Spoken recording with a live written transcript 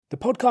The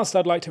podcast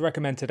I'd like to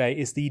recommend today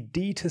is the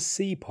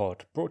D2C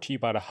Pod, brought to you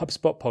by the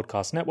HubSpot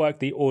Podcast Network,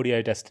 the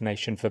audio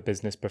destination for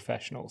business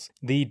professionals.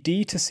 The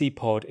D2C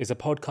Pod is a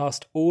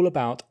podcast all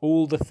about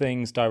all the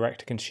things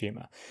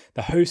direct-to-consumer.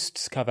 The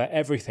hosts cover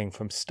everything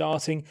from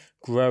starting,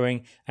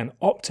 growing, and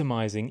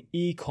optimizing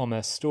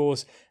e-commerce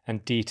stores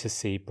and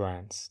D2C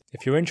brands.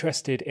 If you're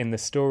interested in the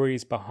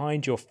stories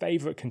behind your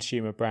favorite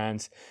consumer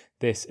brands,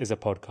 this is a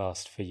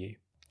podcast for you.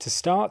 To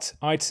start,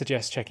 I'd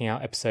suggest checking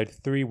out episode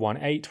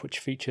 318, which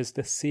features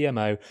the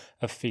CMO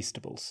of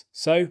Feastables.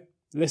 So,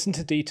 listen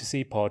to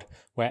D2C Pod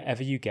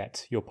wherever you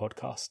get your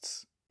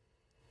podcasts.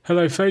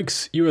 Hello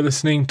folks, you are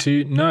listening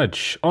to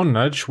Nudge. On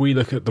Nudge, we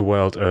look at the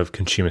world of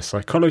consumer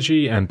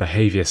psychology and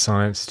behaviour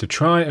science to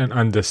try and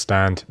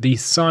understand the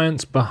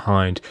science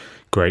behind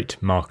great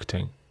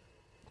marketing.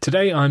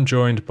 Today I'm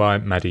joined by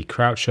Maddie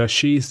Croucher.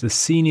 She's the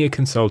Senior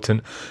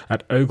Consultant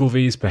at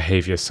Ogilvy's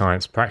Behaviour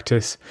Science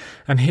Practice.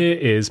 And here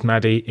is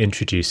Maddie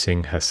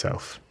introducing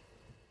herself.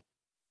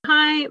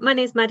 Hi, my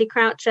name is Maddie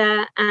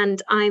Croucher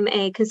and I'm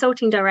a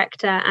Consulting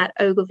Director at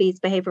Ogilvy's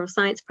Behavioural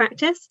Science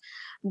Practice,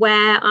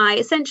 where I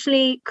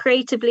essentially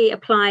creatively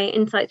apply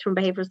insights from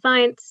behavioural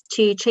science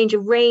to change a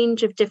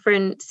range of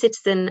different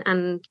citizen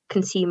and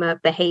consumer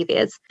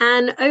behaviours.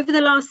 And over the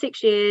last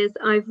 6 years,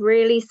 I've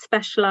really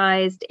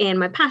specialised in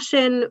my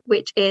passion,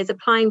 which is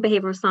applying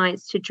behavioural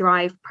science to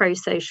drive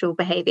pro-social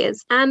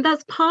behaviours. And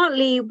that's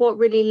partly what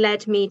really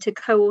led me to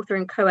co-author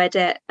and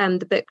co-edit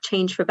the book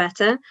Change for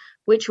Better,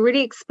 which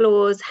really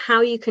explores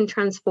how you can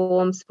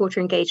transform supporter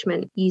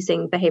engagement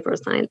using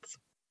behavioural science.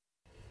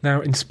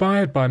 Now,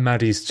 inspired by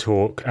Maddie's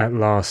talk at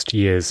last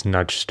year's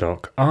Nudge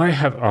Stock, I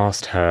have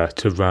asked her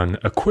to run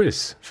a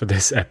quiz for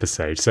this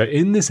episode. So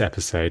in this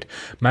episode,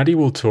 Maddie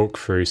will talk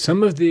through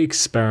some of the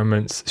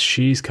experiments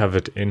she's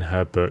covered in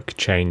her book,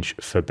 Change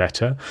for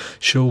Better.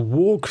 She'll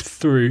walk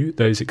through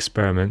those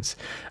experiments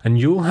and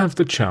you'll have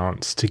the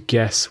chance to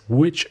guess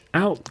which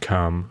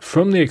outcome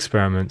from the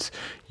experiments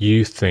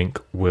you think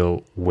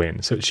will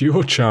win. So it's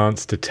your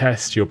chance to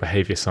test your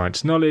behaviour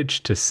science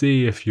knowledge to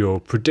see if your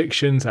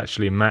predictions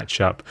actually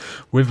match up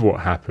with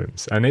what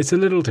happens. And it's a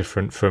little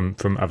different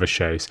from other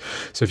shows.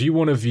 So if you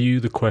want to view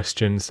the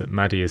questions that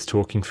Maddie is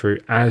talking through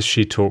as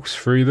she talks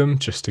through them,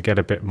 just to get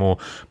a bit more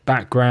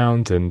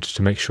background and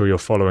to make sure you're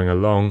following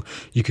along,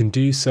 you can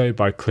do so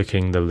by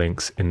clicking the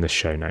links in the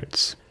show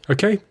notes.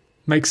 Okay,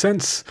 makes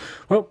sense?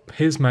 Well,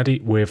 here's Maddie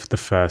with the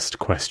first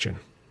question.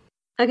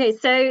 Okay,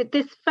 so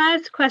this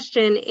first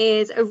question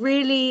is a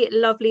really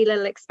lovely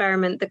little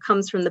experiment that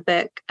comes from the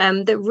book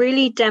that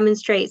really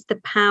demonstrates the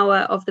power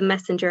of the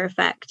messenger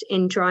effect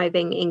in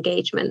driving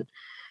engagement.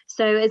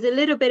 So as a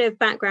little bit of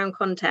background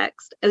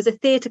context, it was a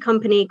theatre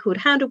company called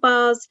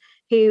Handlebars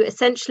who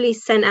essentially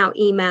sent out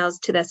emails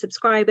to their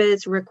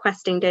subscribers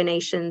requesting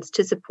donations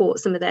to support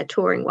some of their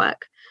touring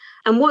work.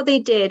 And what they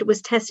did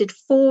was tested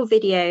 4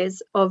 videos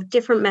of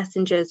different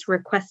messengers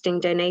requesting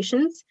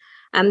donations.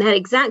 They had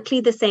exactly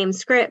the same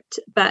script,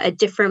 but a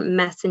different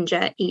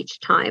messenger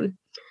each time.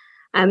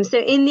 So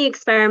in the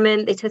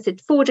experiment, they tested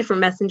 4 different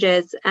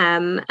messengers,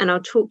 and I'll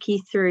talk you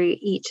through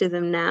each of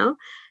them now.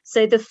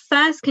 So the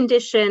first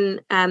condition,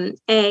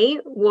 A,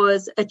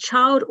 was a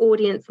child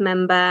audience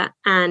member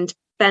and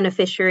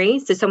beneficiary,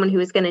 so someone who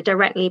was going to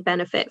directly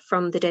benefit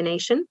from the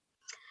donation.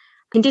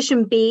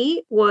 Condition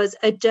B was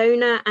a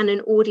donor and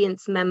an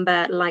audience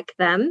member like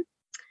them.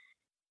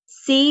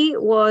 C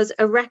was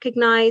a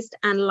recognised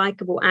and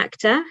likeable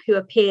actor who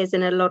appears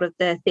in a lot of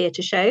the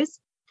theatre shows.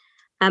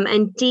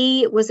 And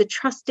D was a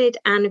trusted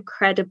and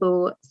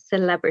credible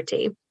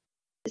celebrity.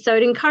 So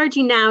I'd encourage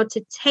you now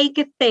to take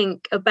a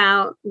think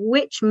about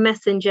which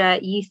messenger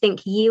you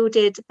think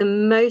yielded the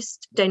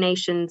most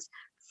donations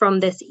from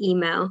this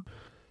email.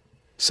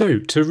 So,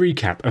 to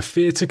recap, a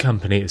theatre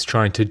company is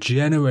trying to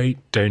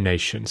generate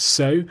donations.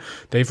 So,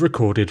 they've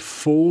recorded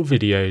 4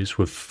 videos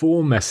with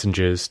 4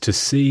 messengers to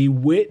see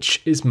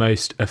which is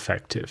most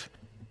effective.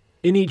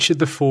 In each of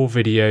the 4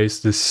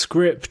 videos, the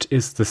script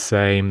is the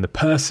same, the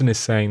person is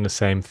saying the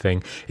same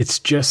thing, it's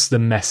just the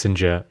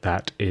messenger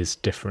that is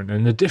different.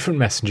 And the different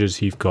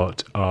messengers you've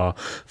got are,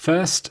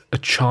 first, a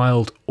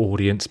child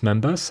audience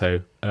member,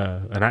 so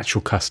an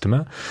actual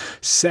customer.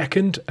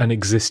 Second, an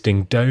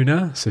existing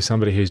donor, so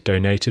somebody who's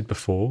donated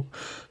before.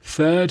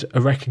 Third,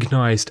 a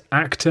recognised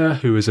actor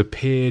who has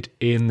appeared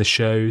in the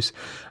shows.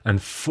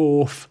 And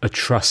fourth, a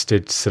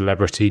trusted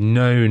celebrity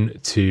known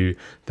to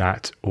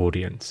that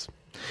audience.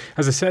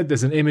 As I said,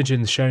 there's an image in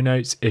the show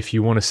notes if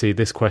you want to see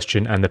this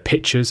question and the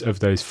pictures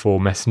of those 4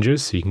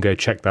 messengers. So you can go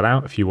check that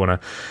out if you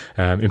want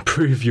to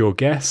improve your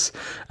guess.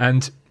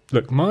 And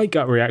look, my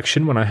gut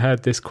reaction when I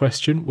heard this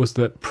question was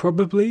that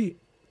probably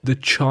the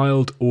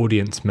child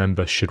audience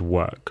member should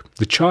work.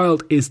 The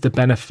child is the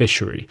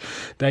beneficiary.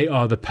 They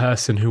are the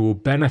person who will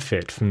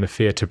benefit from the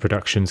theatre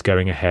productions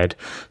going ahead.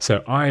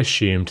 So I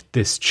assumed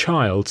this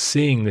child,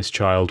 seeing this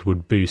child,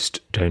 would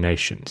boost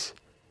donations.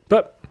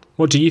 But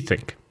what do you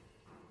think?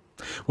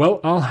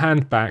 Well, I'll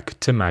hand back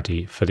to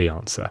Maddie for the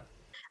answer.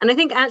 And I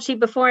think actually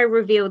before I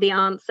reveal the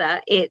answer,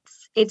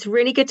 it's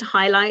really good to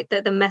highlight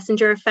that the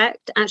messenger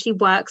effect actually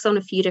works on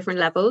a few different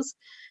levels.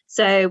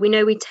 So we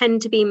know we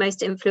tend to be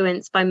most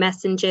influenced by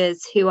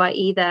messengers who are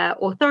either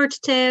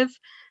authoritative,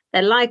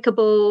 they're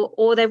likable,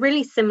 or they're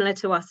really similar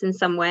to us in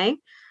some way.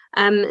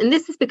 And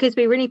this is because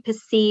we really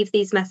perceive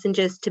these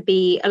messengers to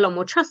be a lot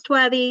more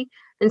trustworthy.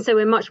 And so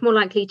we're much more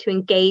likely to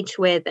engage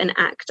with and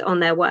act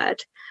on their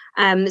word.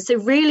 So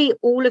really,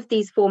 all of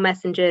these 4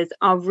 messengers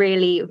are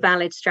really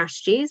valid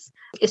strategies.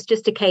 It's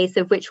just a case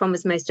of which one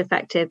was most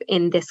effective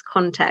in this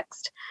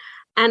context.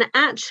 And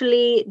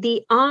actually,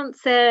 the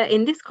answer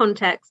in this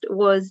context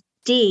was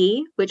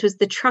D, which was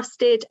the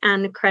trusted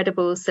and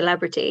credible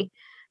celebrity.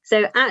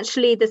 So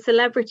actually, the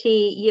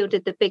celebrity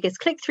yielded the biggest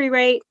click-through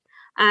rate,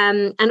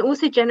 and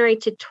also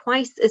generated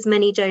twice as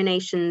many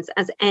donations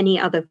as any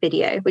other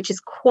video, which is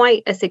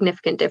quite a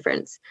significant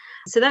difference.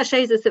 So that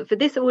shows us that for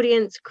this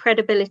audience,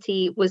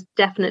 credibility was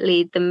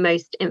definitely the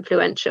most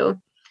influential.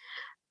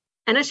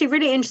 And actually,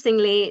 really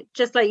interestingly,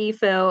 just like you,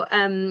 Phil,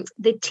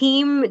 the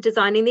team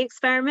designing the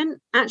experiment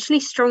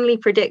actually strongly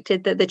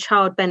predicted that the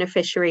child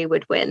beneficiary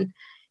would win.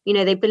 You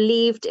know, they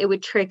believed it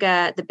would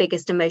trigger the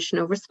biggest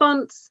emotional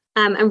response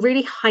and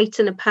really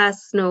heighten a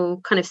personal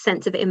kind of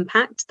sense of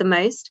impact the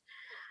most.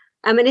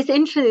 And it's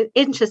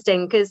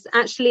interesting because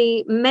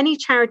actually many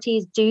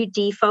charities do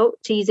default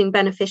to using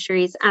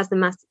beneficiaries as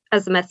the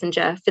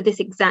messenger for this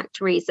exact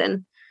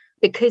reason,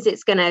 because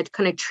it's going to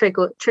kind of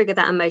trigger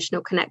that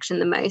emotional connection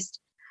the most.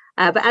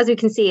 But as we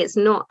can see, it's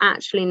not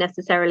actually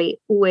necessarily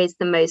always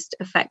the most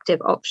effective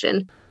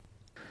option.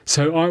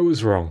 So I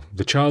was wrong.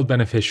 The child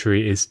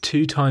beneficiary is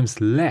 2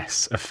 times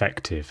less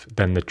effective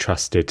than the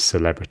trusted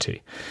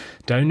celebrity.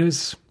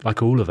 Donors,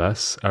 like all of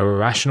us, are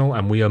irrational,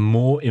 and we are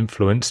more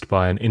influenced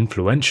by an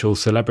influential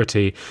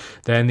celebrity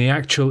than the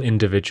actual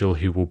individual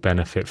who will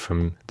benefit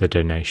from the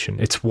donation.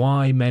 It's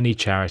why many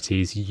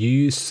charities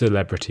use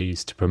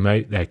celebrities to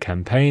promote their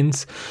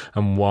campaigns,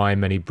 and why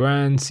many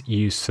brands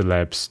use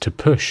celebs to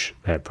push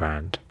their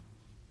brand.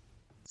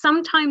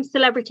 Sometimes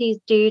celebrities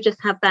do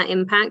just have that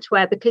impact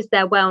where, because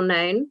they're well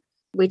known,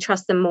 we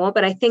trust them more.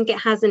 But I think it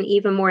has an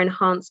even more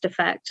enhanced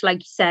effect, like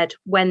you said,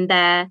 when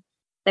they're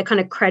kind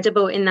of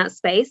credible in that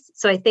space.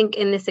 So I think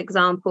in this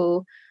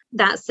example,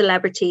 that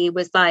celebrity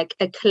was like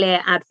a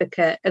clear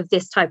advocate of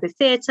this type of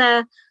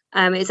theatre.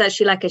 It's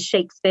actually like a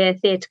Shakespeare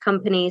theatre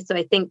company. So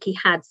I think he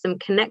had some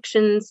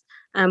connections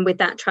with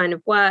that kind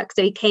of work.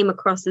 So he came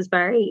across as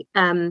very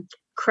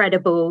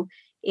credible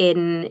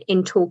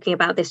in talking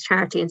about this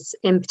charity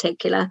in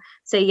particular.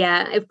 So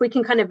yeah, if we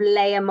can kind of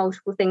layer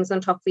multiple things on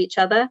top of each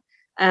other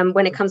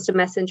when it comes to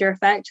messenger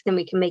effect, then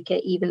we can make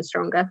it even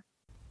stronger.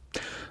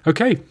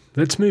 Okay,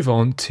 let's move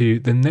on to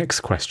the next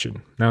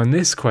question. Now, in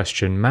this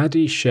question,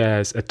 Maddie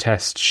shares a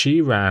test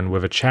she ran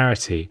with a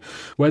charity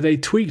where they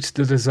tweaked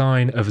the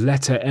design of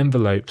letter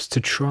envelopes to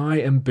try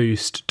and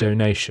boost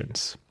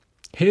donations.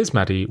 Here's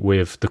Maddie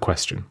with the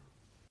question.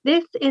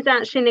 This is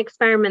actually an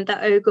experiment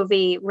that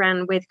Ogilvy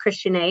ran with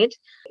Christian Aid.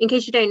 In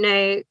case you don't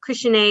know,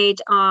 Christian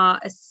Aid are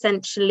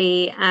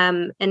essentially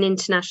an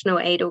international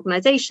aid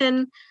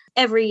organisation.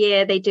 Every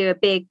year they do a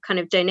big kind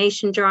of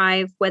donation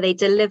drive where they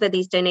deliver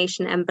these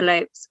donation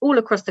envelopes all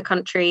across the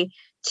country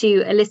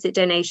to elicit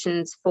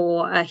donations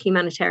for a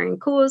humanitarian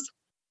cause.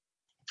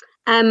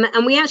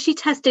 And we actually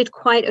tested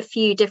quite a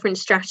few different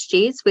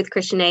strategies with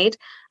Christian Aid.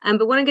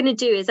 But what I'm going to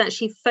do is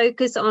actually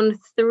focus on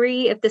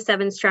 3 of the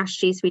 7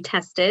 strategies we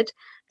tested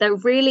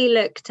that really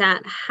looked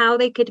at how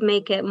they could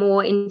make it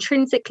more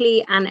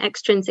intrinsically and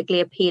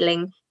extrinsically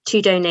appealing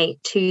to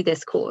donate to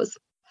this cause.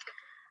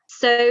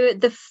 So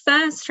the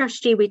first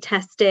strategy we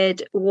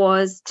tested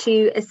was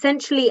to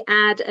essentially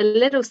add a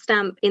little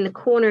stamp in the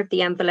corner of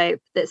the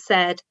envelope that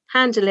said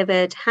hand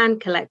delivered,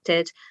 hand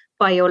collected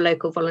by your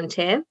local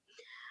volunteer.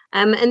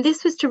 And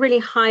this was to really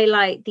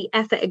highlight the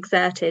effort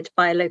exerted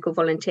by local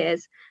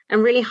volunteers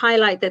and really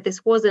highlight that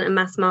this wasn't a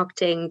mass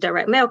marketing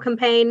direct mail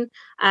campaign.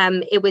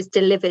 It was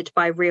delivered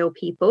by real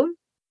people.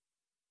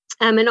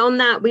 And on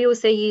that, we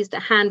also used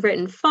a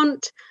handwritten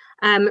font,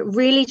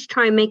 really to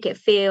try and make it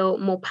feel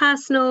more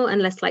personal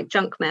and less like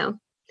junk mail.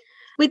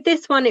 With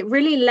this one, it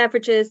really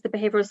leverages the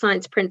behavioral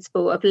science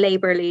principle of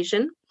labor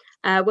illusion,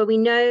 where we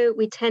know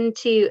we tend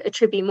to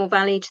attribute more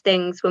value to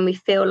things when we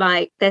feel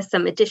like there's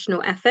some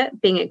additional effort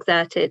being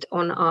exerted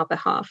on our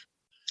behalf.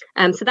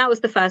 So that was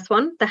the first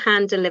one, the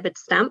hand-delivered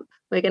stamp,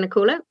 we're going to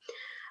call it.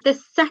 The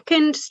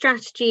second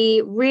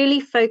strategy really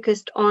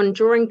focused on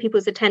drawing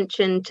people's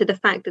attention to the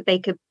fact that they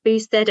could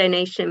boost their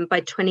donation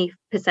by 20%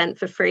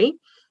 for free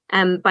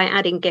by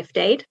adding gift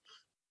aid.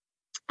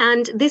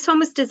 And this one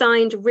was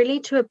designed really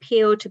to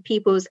appeal to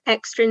people's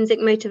extrinsic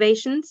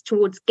motivations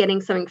towards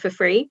getting something for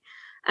free.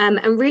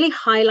 And really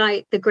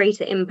highlight the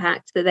greater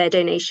impact that their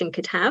donation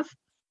could have.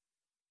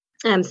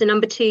 So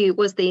number 2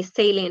 was the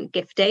salient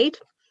gift aid.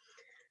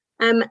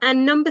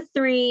 And number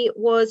 3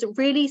 was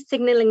really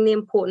signalling the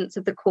importance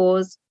of the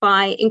cause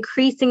by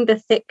increasing the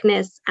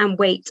thickness and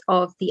weight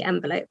of the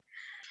envelope.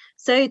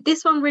 So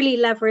this one really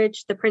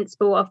leveraged the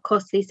principle of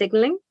costly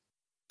signalling,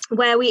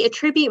 where we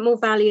attribute more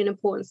value and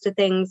importance to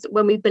things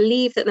when we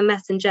believe that the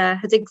messenger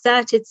has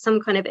exerted some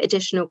kind of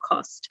additional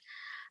cost.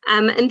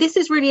 And this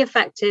is really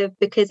effective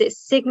because it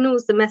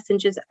signals the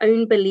messenger's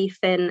own belief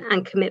in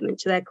and commitment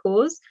to their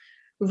cause,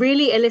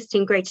 really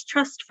eliciting greater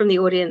trust from the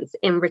audience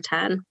in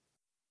return.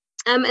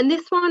 And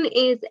this one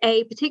is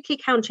a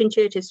particularly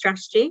counterintuitive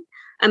strategy,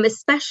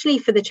 especially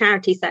for the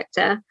charity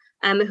sector,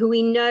 who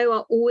we know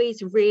are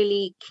always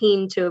really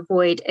keen to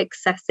avoid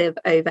excessive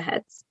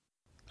overheads.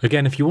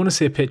 Again, if you want to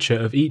see a picture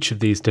of each of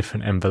these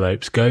different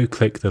envelopes, go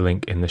click the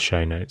link in the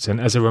show notes.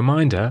 And as a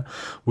reminder,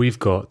 we've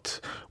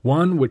got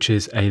one which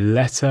is a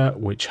letter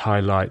which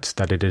highlights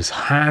that it is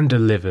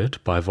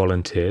hand-delivered by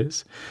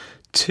volunteers.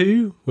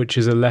 2, which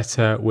is a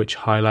letter which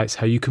highlights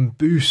how you can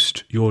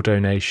boost your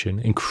donation,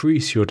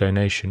 increase your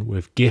donation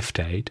with gift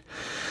aid.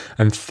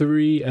 And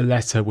 3, a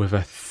letter with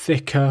a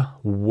thicker,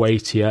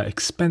 weightier,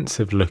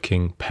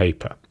 expensive-looking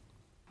paper.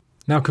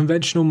 Now,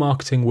 conventional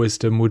marketing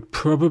wisdom would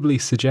probably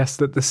suggest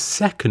that the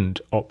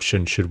second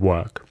option should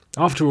work.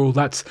 After all,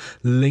 that's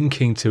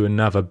linking to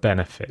another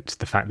benefit,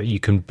 the fact that you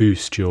can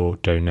boost your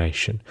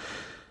donation.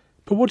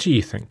 But what do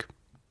you think?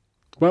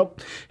 Well,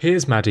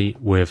 here's Maddie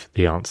with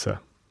the answer.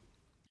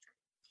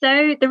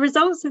 So the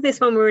results of this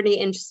one were really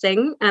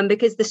interesting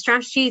because the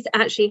strategies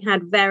actually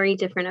had very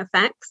different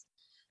effects.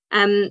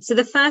 So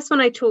the first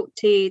one I talked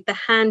to, the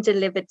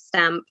hand-delivered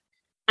stamp,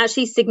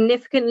 actually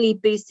significantly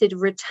boosted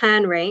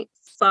return rates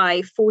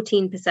by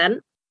 14%.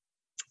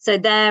 So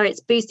there it's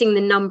boosting the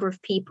number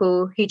of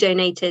people who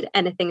donated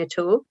anything at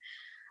all.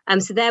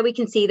 So there we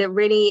can see that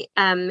really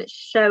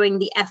showing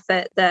the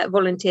effort that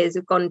volunteers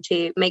have gone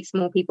to makes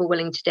more people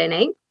willing to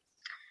donate.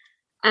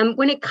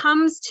 When it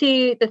comes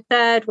to the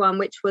third one,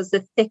 which was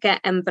the thicker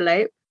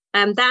envelope,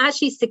 that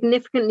actually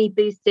significantly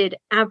boosted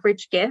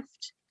average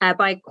gift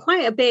by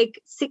quite a big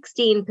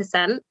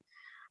 16%.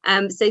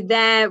 So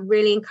they're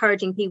really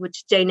encouraging people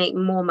to donate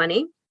more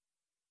money.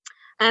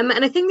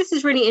 And I think this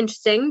is really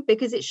interesting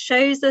because it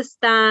shows us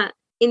that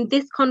in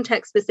this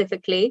context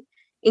specifically,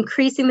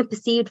 increasing the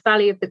perceived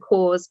value of the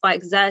cause by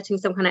exerting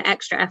some kind of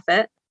extra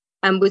effort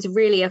was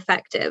really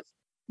effective,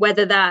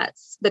 whether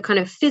that's the kind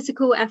of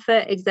physical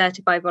effort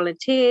exerted by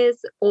volunteers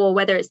or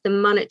whether it's the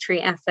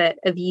monetary effort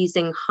of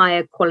using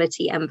higher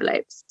quality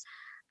envelopes.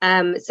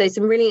 So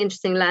some really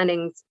interesting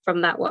learnings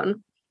from that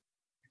one.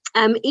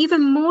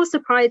 Even more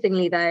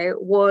surprisingly, though,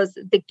 was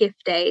the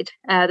gift aid,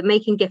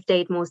 making gift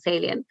aid more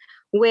salient,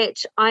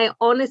 which I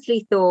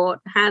honestly thought,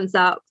 hands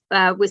up,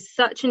 was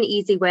such an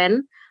easy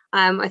win.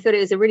 I thought it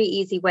was a really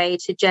easy way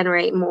to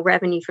generate more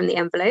revenue from the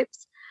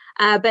envelopes.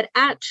 But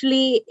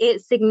actually,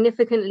 it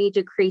significantly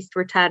decreased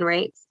return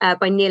rates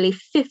by nearly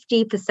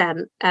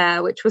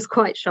 50%, which was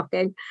quite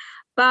shocking.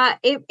 But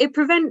it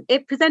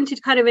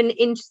presented kind of an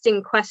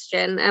interesting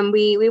question, and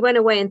we went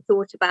away and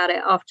thought about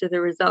it after the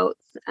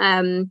results.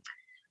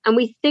 And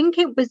we think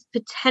it was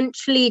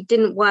potentially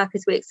didn't work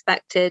as we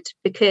expected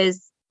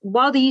because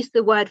while the use of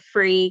the word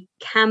free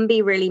can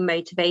be really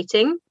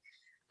motivating,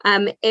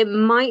 it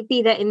might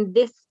be that in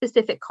this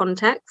specific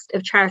context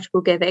of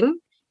charitable giving,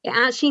 it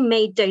actually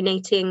made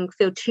donating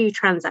feel too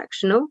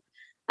transactional,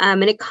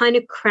 and it kind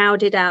of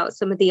crowded out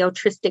some of the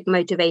altruistic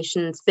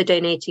motivations for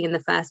donating in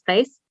the first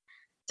place.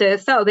 So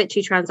it felt a bit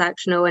too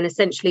transactional and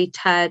essentially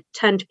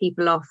turned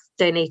people off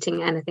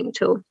donating anything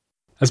at all.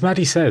 As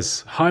Maddie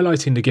says,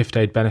 highlighting the gift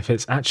aid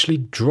benefits actually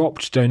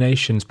dropped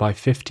donations by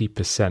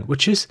 50%,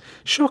 which is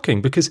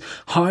shocking because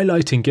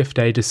highlighting gift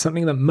aid is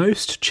something that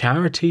most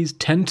charities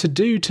tend to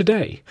do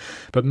today.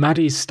 But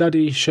Maddie's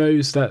study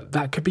shows that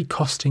that could be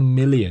costing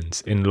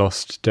millions in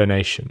lost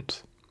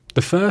donations.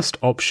 The first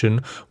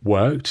option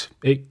worked.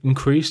 It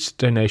increased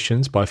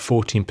donations by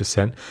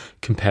 14%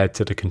 compared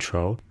to the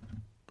control.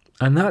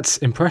 And that's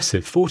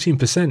impressive.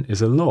 14%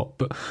 is a lot,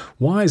 but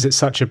why is it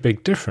such a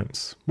big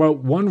difference? Well,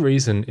 one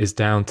reason is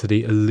down to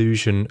the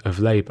illusion of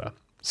labour.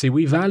 See,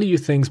 we value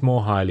things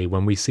more highly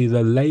when we see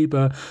the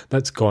labour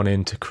that's gone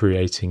into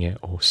creating it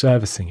or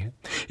servicing it.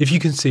 If you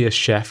can see a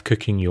chef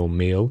cooking your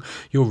meal,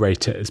 you'll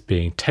rate it as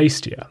being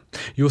tastier.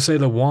 You'll say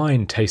the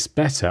wine tastes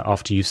better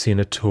after you've seen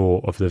a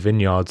tour of the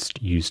vineyards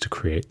used to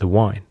create the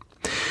wine.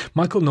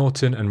 Michael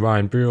Norton and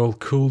Ryan Buell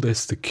call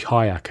this the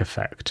kayak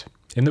effect.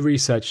 In the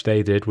research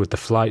they did with the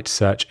flight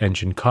search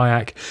engine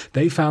Kayak,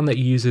 they found that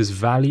users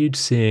valued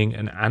seeing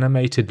an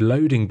animated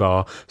loading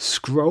bar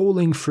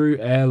scrolling through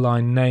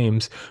airline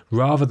names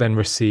rather than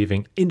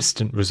receiving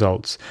instant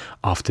results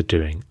after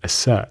doing a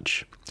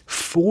search.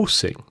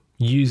 Forcing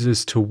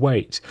users to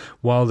wait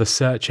while the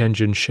search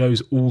engine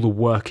shows all the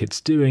work it's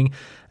doing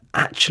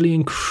actually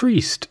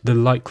increased the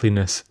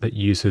likeliness that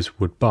users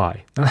would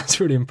buy. Now that's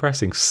really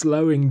impressive.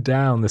 Slowing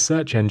down the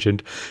search engine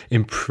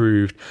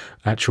improved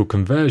actual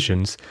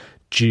conversions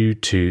due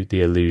to the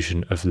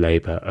illusion of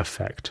labour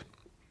effect.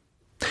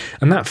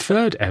 And that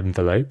third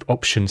envelope,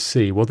 option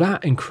C, well,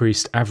 that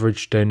increased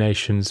average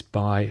donations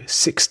by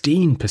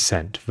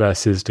 16%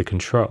 versus the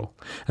control.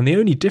 And the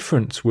only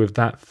difference with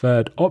that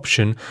third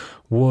option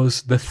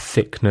was the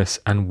thickness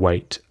and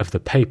weight of the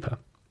paper.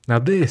 Now,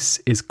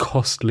 this is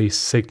costly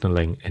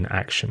signalling in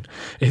action.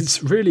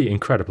 It's really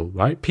incredible,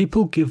 right?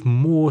 People give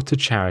more to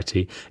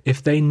charity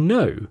if they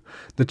know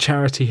the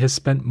charity has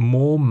spent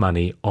more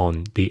money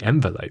on the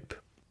envelope.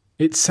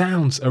 It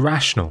sounds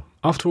irrational.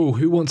 After all,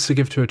 who wants to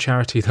give to a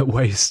charity that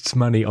wastes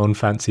money on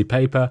fancy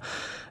paper?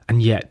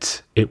 And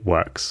yet, it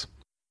works.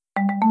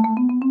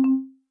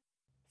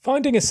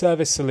 Finding a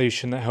service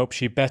solution that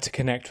helps you better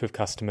connect with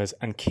customers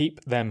and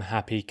keep them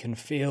happy can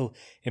feel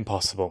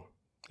impossible.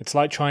 It's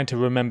like trying to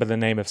remember the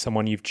name of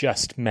someone you've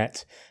just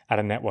met at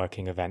a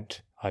networking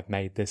event. I've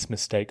made this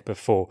mistake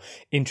before,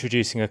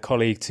 introducing a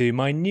colleague to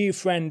my new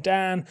friend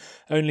Dan,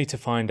 only to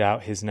find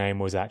out his name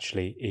was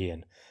actually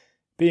Ian.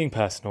 Being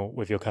personal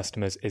with your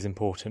customers is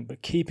important,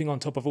 but keeping on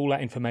top of all that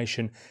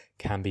information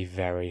can be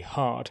very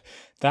hard.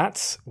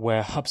 That's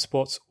where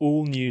HubSpot's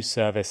all-new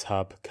Service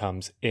Hub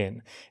comes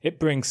in. It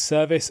brings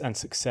service and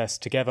success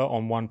together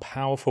on one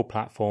powerful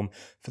platform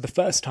for the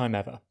first time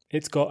ever.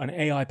 It's got an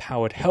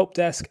AI-powered help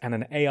desk and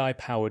an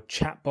AI-powered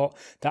chatbot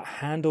that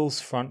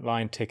handles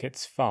frontline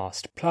tickets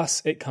fast.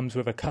 Plus, it comes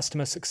with a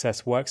customer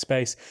success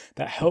workspace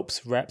that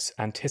helps reps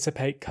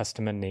anticipate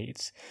customer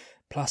needs.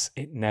 Plus,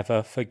 it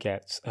never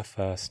forgets a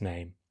first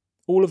name.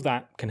 All of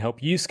that can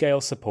help you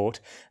scale support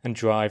and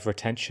drive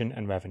retention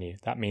and revenue.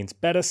 That means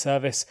better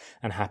service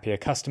and happier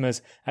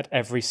customers at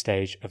every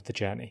stage of the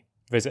journey.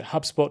 Visit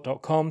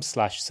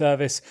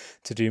hubspot.com/service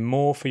to do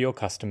more for your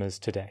customers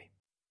today.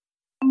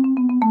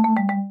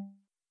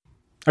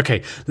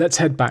 Okay, let's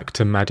head back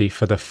to Maddie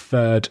for the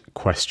third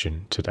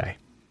question today.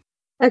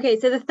 Okay,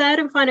 so the third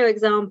and final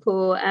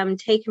example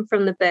taken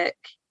from the book.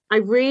 I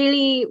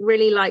really,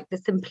 really like the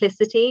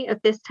simplicity of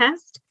this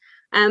test.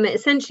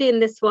 Essentially in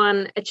this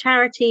one, a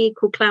charity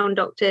called Clown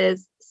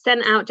Doctors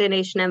sent out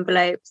donation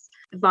envelopes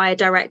via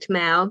direct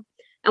mail.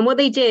 And what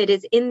they did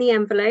is in the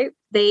envelope,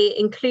 they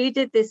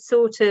included this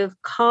sort of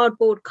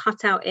cardboard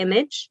cutout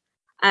image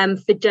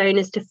for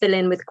donors to fill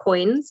in with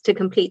coins to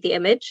complete the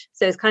image.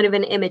 So it's kind of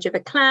an image of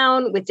a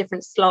clown with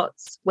different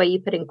slots where you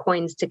put in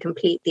coins to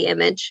complete the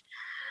image.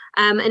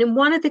 And in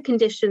one of the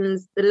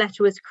conditions, the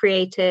letter was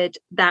created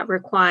that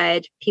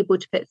required people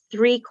to put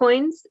 3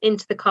 coins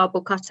into the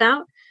cardboard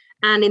cutout.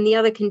 And in the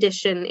other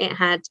condition, it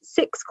had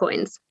 6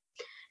 coins.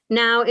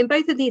 Now, in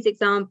both of these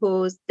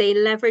examples, they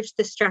leveraged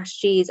the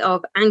strategies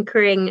of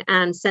anchoring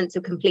and sense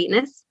of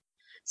completeness.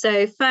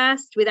 So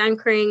first, with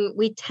anchoring,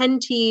 we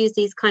tend to use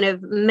these kind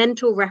of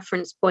mental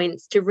reference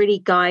points to really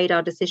guide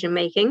our decision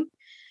making.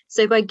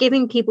 So by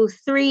giving people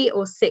 3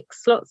 or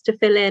 6 slots to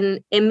fill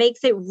in, it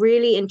makes it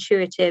really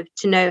intuitive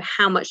to know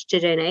how much to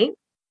donate.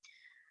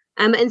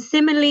 And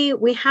similarly,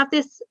 we have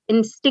this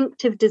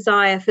instinctive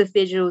desire for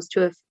visuals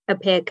to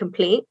appear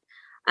complete.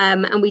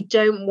 And we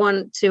don't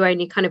want to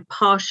only kind of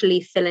partially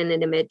fill in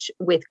an image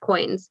with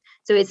coins.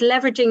 So it's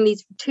leveraging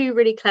these 2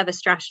 really clever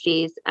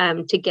strategies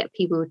to get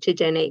people to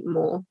donate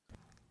more.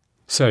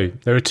 So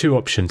there are 2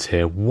 options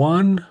here.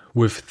 One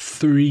with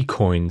 3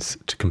 coins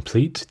to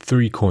complete,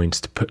 3 coins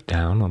to put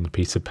down on the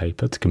piece of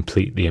paper to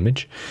complete the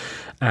image.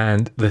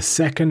 And the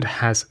second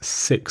has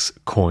 6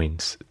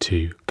 coins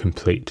to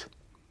complete.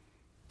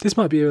 This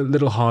might be a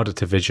little harder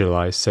to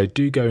visualize, so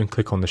do go and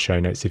click on the show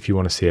notes if you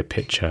want to see a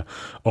picture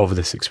of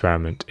this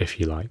experiment if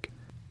you like.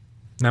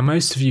 Now,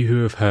 most of you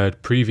who have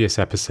heard previous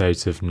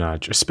episodes of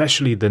Nudge,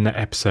 especially the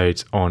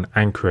episodes on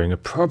anchoring, are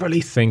probably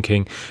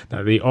thinking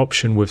that the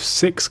option with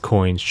 6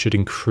 coins should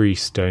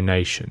increase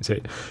donations.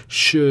 It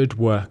should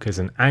work as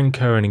an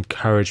anchor and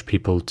encourage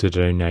people to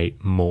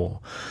donate more.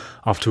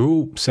 After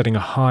all, setting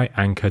a high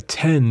anchor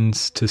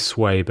tends to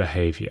sway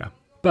behavior.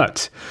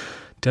 But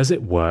does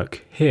it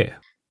work here?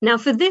 Now,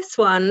 for this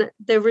one,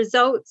 the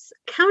results,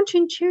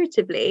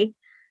 counterintuitively,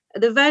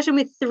 the version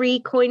with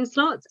 3 coin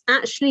slots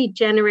actually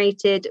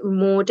generated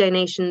more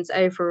donations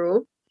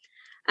overall,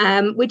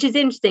 which is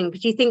interesting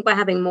because you think by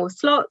having more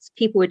slots,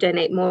 people would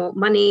donate more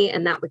money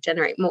and that would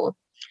generate more.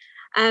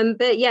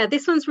 But yeah,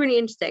 this one's really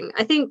interesting.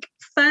 I think,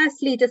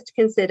 firstly, just to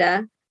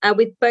consider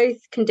with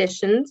both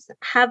conditions,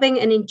 having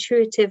an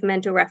intuitive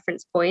mental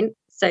reference point,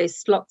 so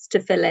slots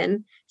to fill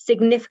in,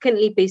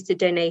 significantly boosted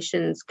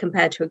donations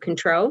compared to a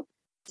control.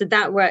 So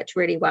that worked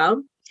really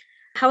well.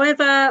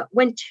 However,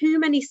 when too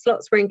many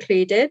slots were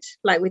included,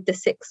 like with the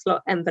 6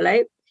 slot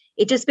envelope,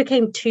 it just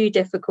became too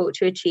difficult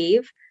to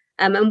achieve.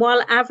 And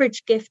while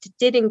average gift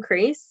did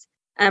increase,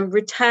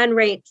 return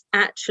rates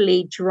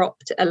actually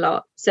dropped a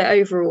lot. So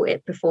overall,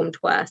 it performed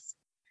worse.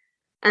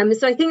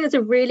 So I think there's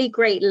a really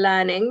great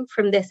learning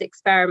from this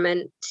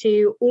experiment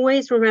to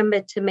always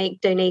remember to make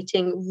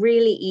donating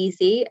really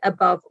easy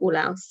above all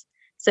else.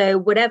 So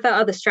whatever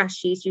other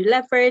strategies you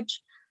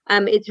leverage,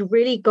 it's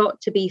really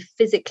got to be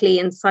physically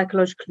and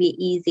psychologically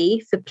easy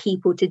for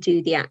people to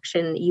do the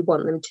action you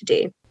want them to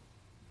do.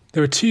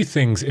 There are 2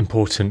 things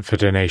important for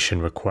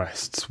donation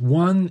requests.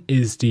 One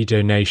is the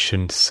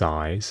donation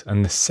size,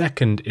 and the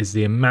second is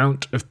the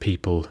amount of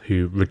people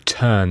who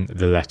return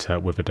the letter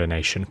with a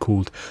donation,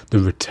 called the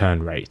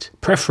return rate.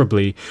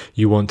 Preferably,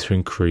 you want to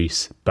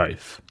increase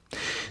both.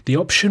 The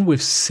option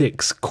with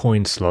 6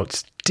 coin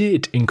slots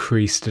did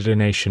increase the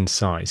donation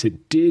size.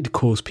 It did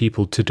cause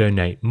people to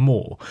donate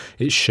more.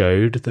 It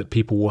showed that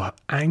people were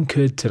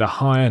anchored to the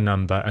higher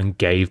number and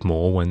gave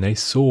more when they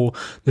saw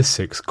the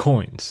 6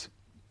 coins.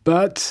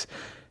 But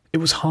it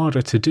was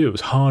harder to do. It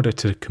was harder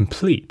to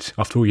complete.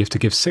 After all, you have to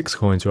give 6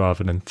 coins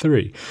rather than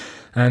 3.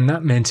 And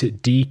that meant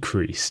it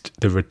decreased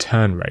the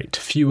return rate.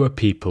 Fewer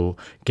people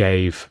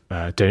gave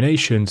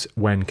donations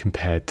when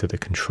compared to the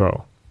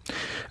control.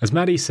 As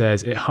Maddie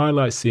says, it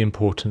highlights the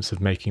importance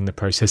of making the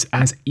process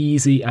as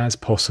easy as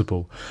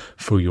possible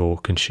for your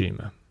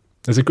consumer.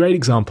 There's a great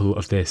example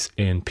of this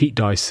in Pete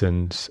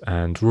Dyson's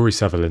and Rory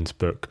Sutherland's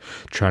book,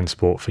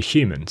 Transport for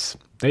Humans.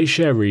 They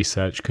share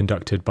research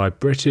conducted by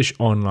British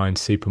online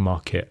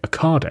supermarket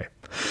Ocado.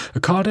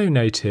 Ocado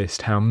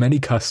noticed how many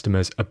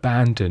customers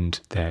abandoned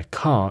their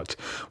cart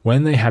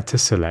when they had to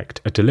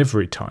select a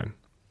delivery time.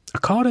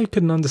 Ocado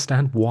couldn't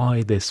understand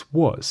why this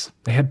was.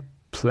 They had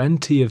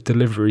plenty of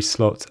delivery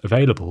slots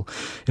available.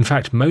 In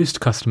fact, most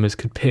customers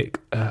could pick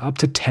up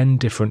to 10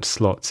 different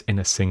slots in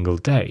a single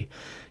day.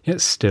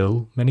 Yet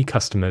still, many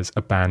customers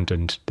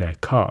abandoned their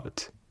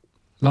cart.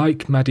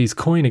 Like Maddie's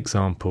coin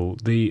example,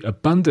 the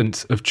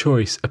abundance of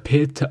choice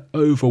appeared to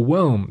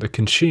overwhelm the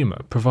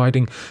consumer,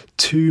 providing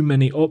too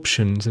many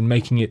options and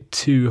making it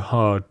too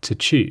hard to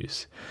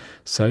choose.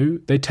 So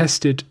they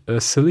tested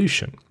a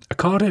solution.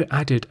 Ocado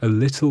added a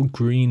little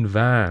green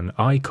van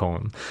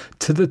icon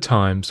to the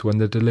times when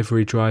the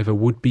delivery driver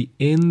would be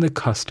in the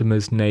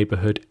customer's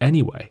neighbourhood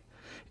anyway.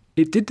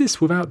 It did this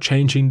without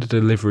changing the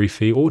delivery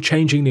fee or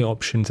changing the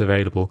options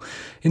available.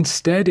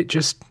 Instead, it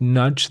just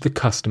nudged the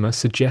customer,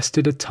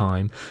 suggested a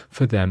time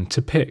for them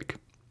to pick.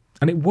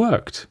 And it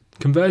worked.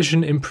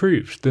 Conversion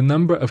improved. The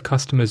number of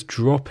customers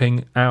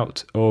dropping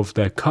out of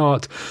their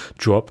cart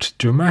dropped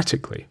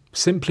dramatically.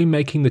 Simply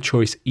making the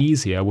choice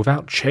easier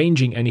without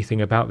changing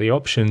anything about the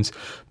options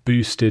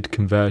boosted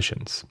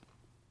conversions.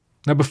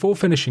 Now, before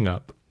finishing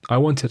up, I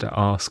wanted to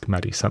ask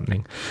Maddie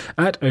something.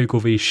 At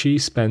Ogilvy, she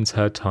spends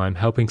her time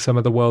helping some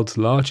of the world's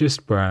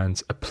largest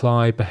brands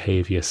apply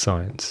behaviour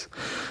science.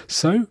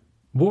 So,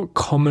 what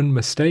common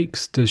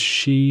mistakes does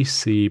she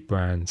see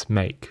brands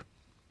make?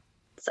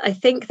 I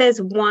think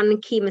there's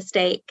one key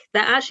mistake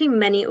that actually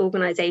many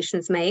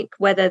organisations make,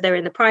 whether they're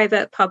in the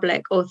private,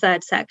 public or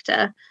third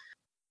sector.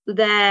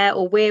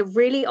 We're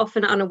really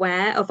often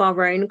unaware of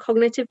our own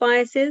cognitive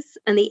biases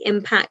and the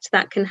impact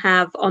that can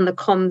have on the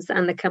comms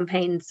and the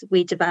campaigns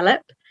we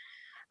develop.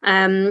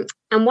 And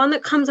one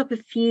that comes up a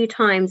few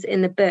times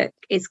in the book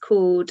is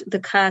called the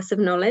curse of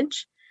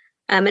knowledge.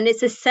 And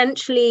it's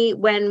essentially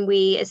when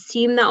we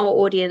assume that our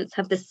audience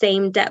have the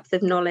same depth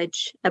of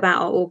knowledge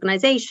about our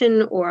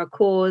organisation or our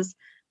cause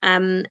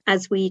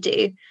as we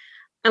do.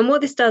 And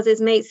what this does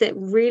is makes it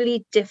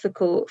really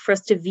difficult for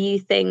us to view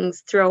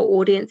things through our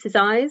audience's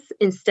eyes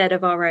instead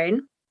of our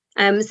own.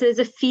 So there's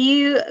a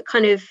few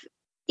kind of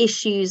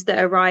issues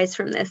that arise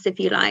from this, if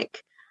you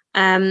like.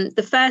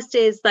 The first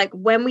is like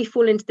when we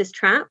fall into this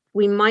trap,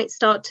 we might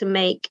start to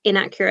make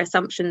inaccurate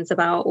assumptions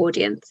about our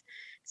audience.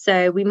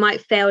 So we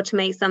might fail to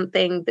make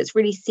something that's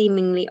really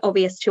seemingly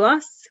obvious to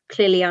us,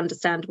 clearly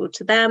understandable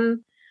to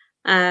them.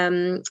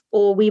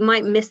 Or we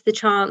might miss the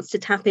chance to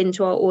tap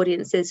into our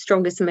audience's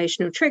strongest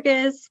emotional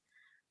triggers.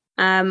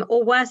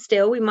 Or worse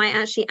still, we might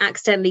actually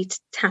accidentally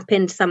tap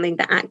into something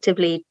that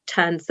actively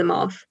turns them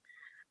off.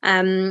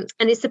 And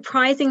it's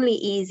surprisingly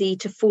easy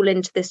to fall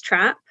into this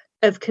trap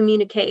of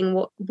communicating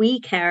what we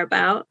care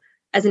about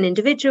as an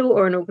individual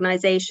or an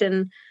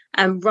organization,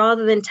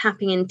 rather than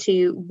tapping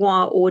into what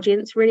our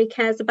audience really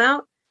cares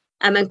about.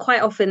 And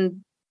quite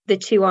often the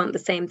two aren't the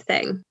same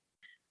thing.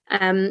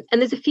 And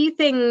there's a few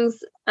things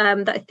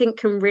that I think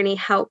can really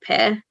help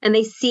here, and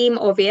they seem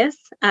obvious,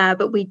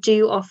 but we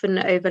do often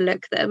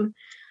overlook them.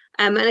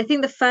 And I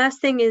think the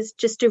first thing is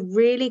just to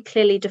really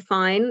clearly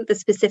define the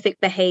specific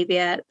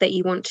behavior that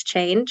you want to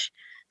change.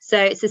 So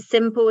it's as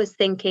simple as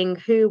thinking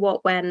who,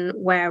 what, when,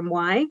 where, and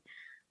why.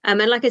 And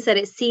like I said,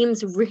 it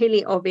seems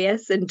really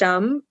obvious and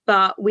dumb,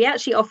 but we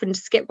actually often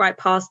skip right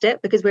past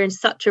it because we're in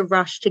such a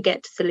rush to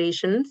get to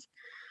solutions.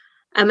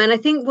 And I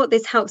think what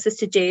this helps us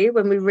to do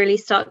when we really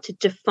start to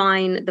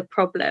define the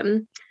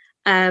problem,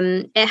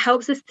 it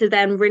helps us to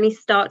then really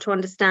start to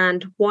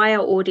understand why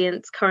our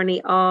audience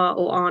currently are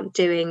or aren't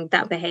doing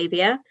that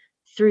behavior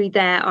through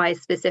their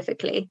eyes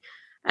specifically.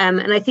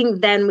 And I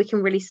think then we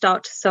can really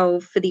start to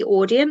solve for the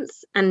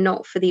audience and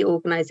not for the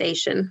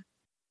organization.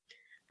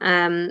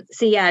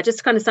 So yeah, just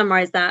to kind of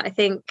summarize that, I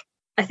think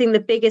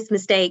the biggest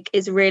mistake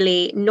is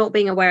really not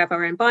being aware of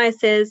our own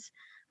biases.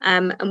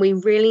 And we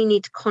really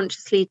need to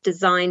consciously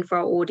design for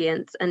our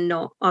audience and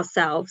not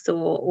ourselves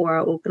or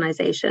our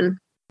organization.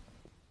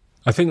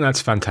 I think that's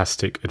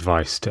fantastic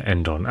advice to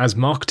end on. As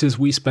marketers,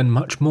 we spend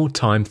much more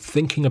time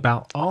thinking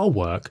about our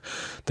work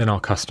than our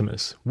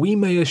customers. We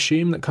may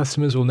assume that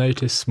customers will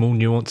notice small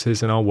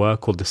nuances in our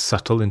work or the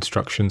subtle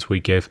instructions we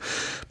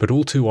give, but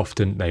all too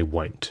often they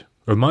won't.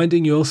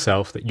 Reminding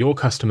yourself that your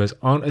customers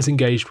aren't as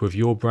engaged with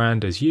your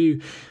brand as you,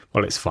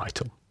 well, it's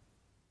vital.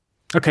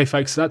 Okay,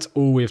 folks, that's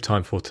all we have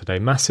time for today.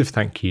 Massive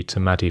thank you to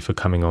Maddie for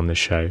coming on the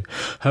show.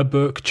 Her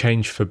book,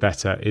 Change for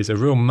Better, is a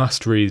real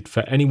must-read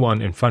for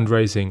anyone in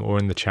fundraising or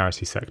in the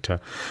charity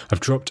sector. I've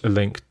dropped a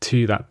link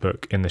to that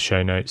book in the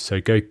show notes, so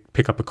go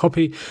pick up a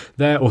copy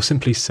there or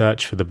simply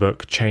search for the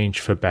book Change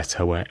for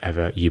Better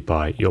wherever you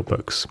buy your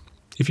books.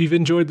 If you've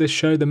enjoyed this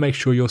show, then make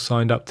sure you're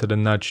signed up to the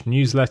Nudge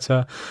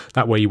newsletter.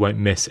 That way you won't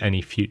miss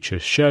any future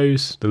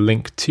shows. The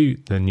link to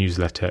the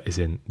newsletter is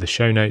in the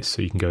show notes,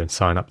 so you can go and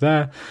sign up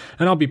there.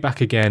 And I'll be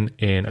back again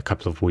in a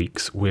couple of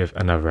weeks with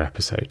another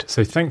episode.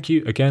 So thank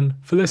you again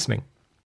for listening.